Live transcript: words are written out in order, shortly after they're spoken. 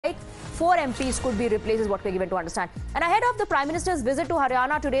4 MPs could be replaced is what we're given to understand. And ahead of the Prime Minister's visit to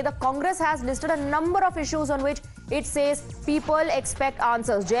Haryana today, the Congress has listed a number of issues on which it says people expect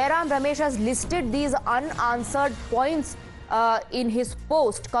answers. Jairam Ramesh has listed these unanswered points in his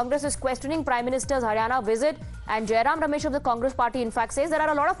post. Congress is questioning Prime Minister's Haryana visit, and Jairam Ramesh of the Congress party in fact says there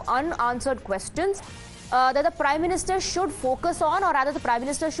are a lot of unanswered questions that the Prime Minister should focus on, or rather the Prime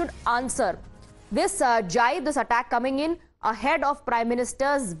Minister should answer. This jibe, this attack coming in ahead of Prime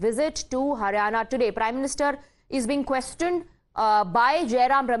Minister's visit to Haryana today. Prime Minister is being questioned by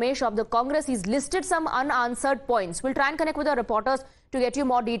Jairam Ramesh of the Congress. He's listed some unanswered points. We'll try and connect with the reporters to get you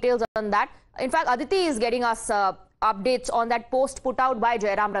more details on that. In fact, Aditi is getting us updates on that post put out by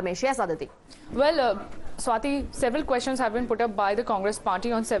Jairam Ramesh. Yes, Aditi. Well, Swati, several questions have been put up by the Congress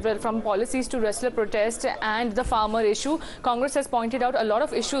party on several, from policies to wrestler protest and the farmer issue. Congress has pointed out a lot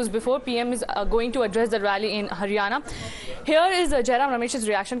of issues before PM is going to address the rally in Haryana. Here is Jairam Ramesh's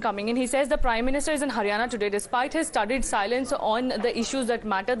reaction coming in. He says the Prime Minister is in Haryana today. Despite his studied silence on the issues that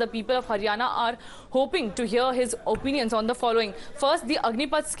matter, the people of Haryana are hoping to hear his opinions on the following. First, the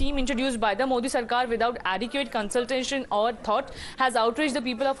Agnipath scheme introduced by the Modi Sarkar without adequate consultation or thought has outraged the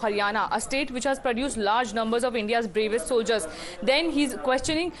people of Haryana, a state which has produced large numbers of India's bravest soldiers. Then he's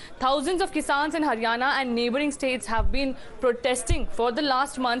questioning thousands of Kisans in Haryana and neighboring states have been protesting for the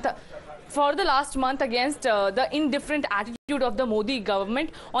last month against the indifferent attitude of the Modi government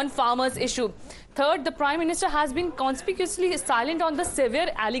on farmers' issue. Third, the Prime Minister has been conspicuously silent on the severe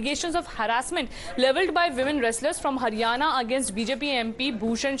allegations of harassment levelled by women wrestlers from Haryana against BJP MP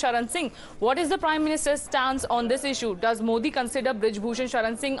Bhushan Sharan Singh. What is the Prime Minister's stance on this issue? Does Modi consider Brij Bhushan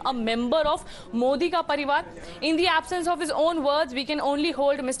Sharan Singh a member of Modi ka parivar? In the absence of his own words, we can only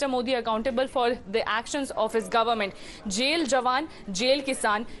hold Mr. Modi accountable for the actions of his government. Jail Jawan, Jail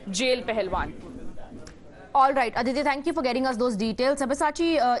Kisan, Jail Pehelwan. All right, Aditi, thank you for getting us those details.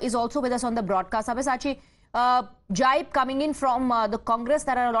 Sabyasachi is also with us on the broadcast. Sabyasachi, jibe coming in from the Congress.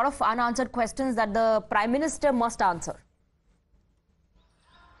 There are a lot of unanswered questions that the Prime Minister must answer.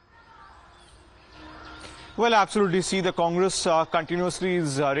 Well, absolutely. See, the Congress continuously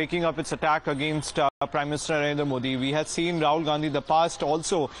is raking up its attack against Prime Minister Narendra Modi. We had seen Rahul Gandhi in the past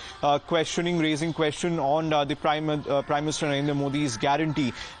also raising question on the Prime Minister Narendra Modi's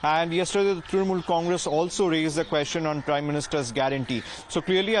guarantee. And yesterday, the Trinamool Congress also raised the question on Prime Minister's guarantee. So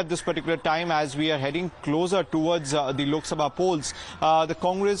clearly, at this particular time, as we are heading closer towards the Lok Sabha polls, the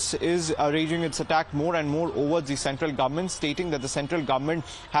Congress is raging its attack more and more over the central government, stating that the central government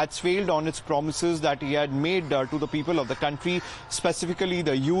has failed on its promises that he had made to the people of the country, specifically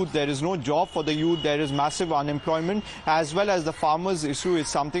the youth. There is no job for the youth. There is massive unemployment, as well as the farmers' issue is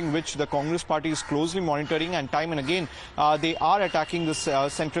something which the Congress party is closely monitoring, and time and again they are attacking this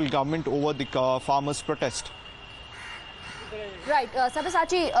central government over the farmers' protest. Right,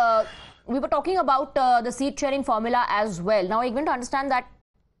 Sabyasachi, we were talking about the seat sharing formula as well. Now, we're going to understand that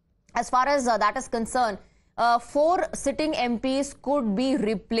as far as that is concerned, 4 sitting MPs could be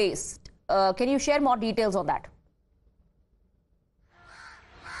replaced. Can you share more details on that?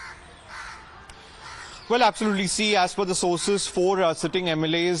 Well, absolutely. See, as per the sources, 4 sitting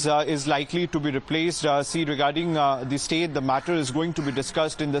MLAs is likely to be replaced. See, regarding the state, the matter is going to be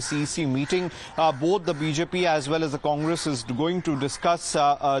discussed in the CEC meeting. Both the BJP as well as the Congress is going to discuss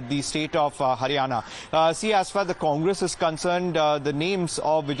the state of Haryana. See, as far as the Congress is concerned, the names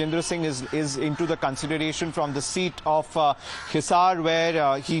of Vijendra Singh is into the consideration from the seat of Hisar,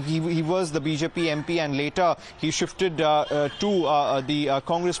 where he was the BJP MP and later he shifted to the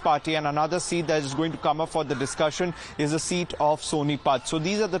Congress party, and another seat that is going to come for the discussion is the seat of Sonipat. So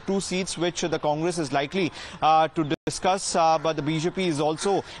these are the 2 seats which the Congress is likely to discuss, but the BJP is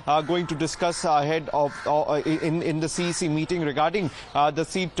also going to discuss ahead of in the CEC meeting regarding the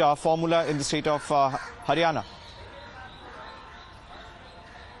seat formula in the state of Haryana.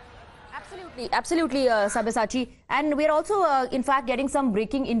 Absolutely, Sabyasachi. And we're also, in fact, getting some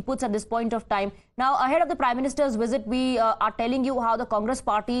breaking inputs at this point of time. Now, ahead of the Prime Minister's visit, we are telling you how the Congress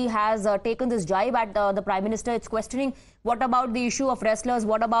party has taken this jibe at the Prime Minister. It's questioning what about the issue of wrestlers,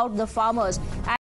 what about the farmers.